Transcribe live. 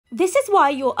This is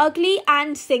why you're ugly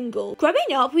and single.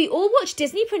 Growing up, we all watched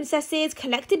Disney princesses,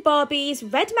 collected Barbies,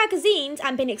 read magazines,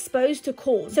 and been exposed to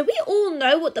corn. So we all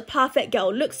know what the perfect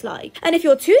girl looks like. And if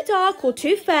you're too dark or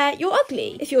too fair, you're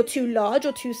ugly. If you're too large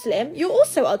or too slim, you're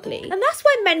also ugly. And that's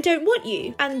why men don't want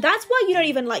you. And that's why you don't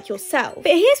even like yourself.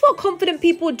 But here's what confident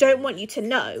people don't want you to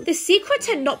know. The secret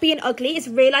to not being ugly is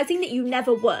realizing that you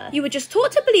never were. You were just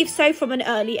taught to believe so from an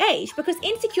early age, because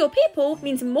insecure people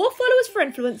means more followers for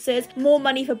influencers, more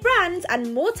money for brands,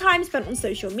 and more time spent on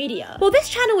social media. Well, this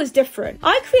channel is different.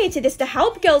 I created this to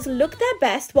help girls look their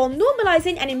best while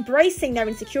normalizing and embracing their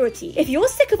insecurity. If you're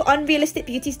sick of unrealistic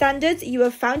beauty standards, you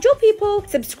have found your people.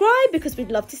 Subscribe because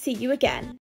we'd love to see you again.